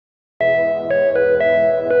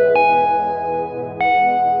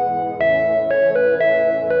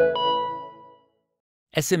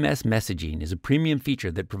SMS messaging is a premium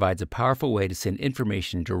feature that provides a powerful way to send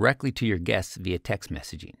information directly to your guests via text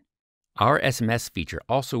messaging. Our SMS feature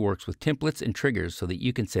also works with templates and triggers so that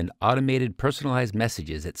you can send automated personalized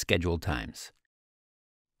messages at scheduled times.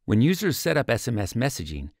 When users set up SMS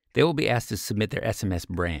messaging, they will be asked to submit their SMS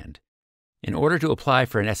brand. In order to apply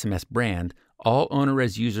for an SMS brand, all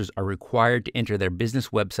OwnerRez users are required to enter their business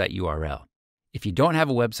website URL. If you don't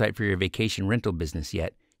have a website for your vacation rental business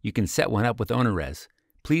yet, you can set one up with OwnerRez.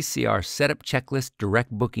 Please see our Setup Checklist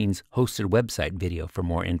Direct Bookings Hosted Website video for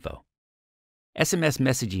more info. SMS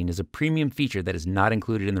messaging is a premium feature that is not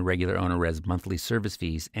included in the regular OwnerRez monthly service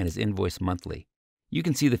fees and is invoiced monthly. You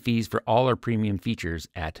can see the fees for all our premium features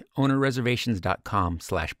at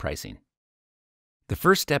ownerreservations.com/pricing. The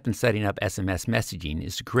first step in setting up SMS messaging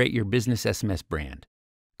is to create your business SMS brand.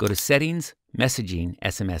 Go to Settings, Messaging,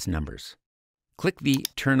 SMS Numbers. Click the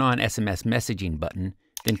Turn on SMS Messaging button,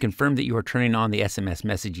 then confirm that you are turning on the SMS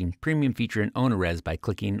messaging premium feature in OwnerRez by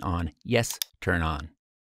clicking on Yes, Turn On.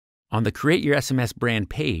 On the Create Your SMS Brand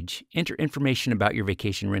page, enter information about your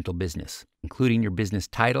vacation rental business, including your business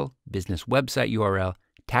title, business website URL,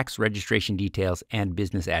 tax registration details, and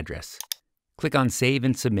business address. Click on Save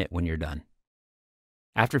and Submit when you're done.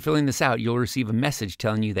 After filling this out, you'll receive a message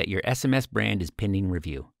telling you that your SMS brand is pending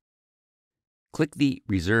review. Click the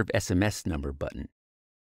Reserve SMS Number button.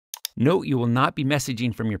 Note you will not be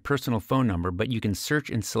messaging from your personal phone number, but you can search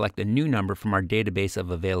and select a new number from our database of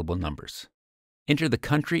available numbers. Enter the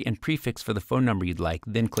country and prefix for the phone number you'd like,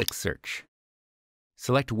 then click Search.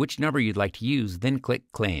 Select which number you'd like to use, then click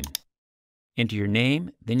Claim. Enter your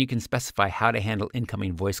name, then you can specify how to handle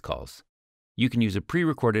incoming voice calls. You can use a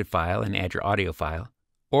pre-recorded file and add your audio file,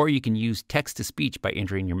 or you can use text-to-speech by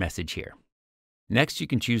entering your message here. Next, you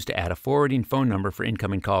can choose to add a forwarding phone number for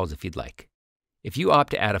incoming calls if you'd like. If you opt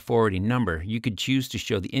to add a forwarding number, you could choose to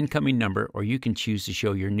show the incoming number, or you can choose to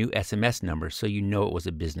show your new SMS number so you know it was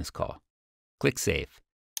a business call. Click Save.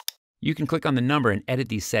 You can click on the number and edit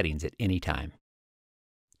these settings at any time.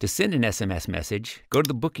 To send an SMS message, go to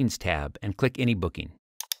the Bookings tab and click Any Booking.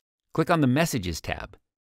 Click on the Messages tab.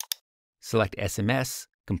 Select SMS,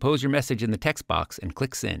 compose your message in the text box, and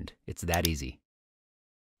click Send. It's that easy.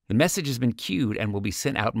 The message has been queued and will be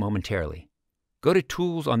sent out momentarily. Go to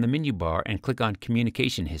Tools on the menu bar and click on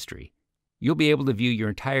Communication History. You'll be able to view your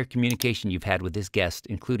entire communication you've had with this guest,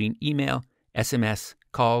 including email, SMS,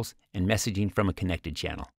 calls, and messaging from a connected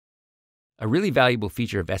channel. A really valuable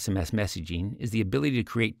feature of SMS messaging is the ability to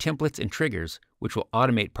create templates and triggers, which will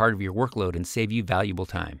automate part of your workload and save you valuable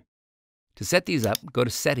time. To set these up, go to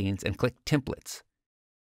Settings and click Templates.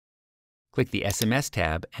 Click the SMS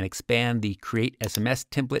tab and expand the Create SMS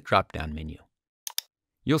Template drop-down menu.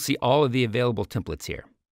 You'll see all of the available templates here.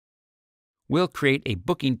 We'll create a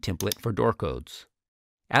booking template for door codes.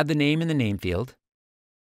 Add the name in the name field.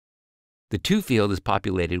 The To field is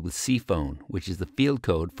populated with CPhone, which is the field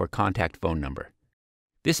code for contact phone number.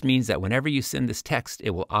 This means that whenever you send this text,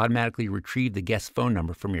 it will automatically retrieve the guest's phone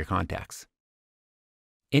number from your contacts.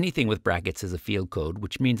 Anything with brackets is a field code,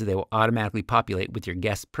 which means that they will automatically populate with your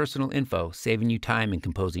guest's personal info, saving you time in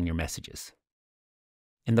composing your messages.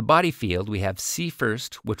 In the body field, we have See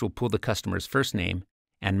First, which will pull the customer's first name,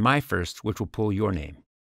 and My First, which will pull your name.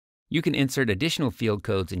 You can insert additional field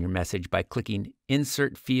codes in your message by clicking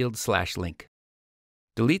Insert Field/Link.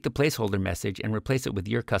 Delete the placeholder message and replace it with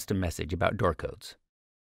your custom message about door codes.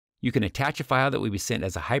 You can attach a file that will be sent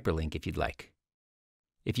as a hyperlink if you'd like.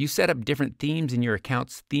 If you set up different themes in your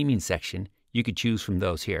account's theming section, you could choose from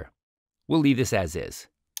those here. We'll leave this as is.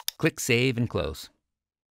 Click Save and Close.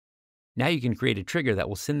 Now you can create a trigger that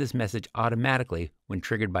will send this message automatically when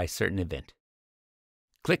triggered by a certain event.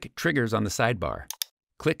 Click Triggers on the sidebar.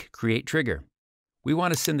 Click Create Trigger. We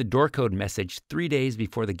want to send the door code message 3 days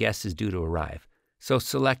before the guest is due to arrive, so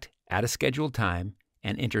select Add a Scheduled Time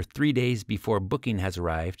and enter 3 days before booking has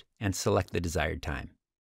arrived and select the desired time.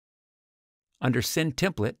 Under Send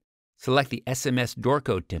Template, select the SMS door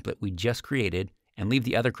code template we just created and leave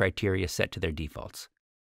the other criteria set to their defaults.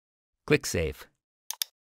 Click Save.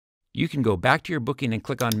 You can go back to your booking and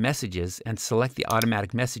click on Messages and select the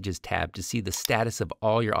Automatic Messages tab to see the status of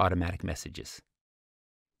all your automatic messages.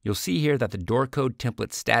 You'll see here that the door code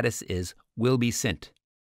template status is Will Be Sent.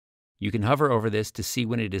 You can hover over this to see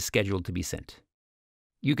when it is scheduled to be sent.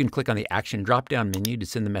 You can click on the Action drop-down menu to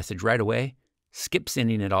send the message right away, skip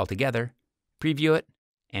sending it altogether, preview it,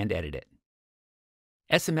 and edit it.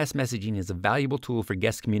 SMS messaging is a valuable tool for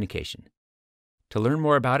guest communication. To learn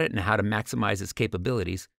more about it and how to maximize its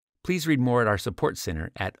capabilities, please read more at our support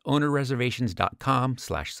center at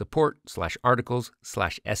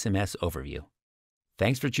ownerreservations.com/support/articles/SMS Overview.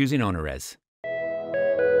 Thanks for choosing OwnerRez.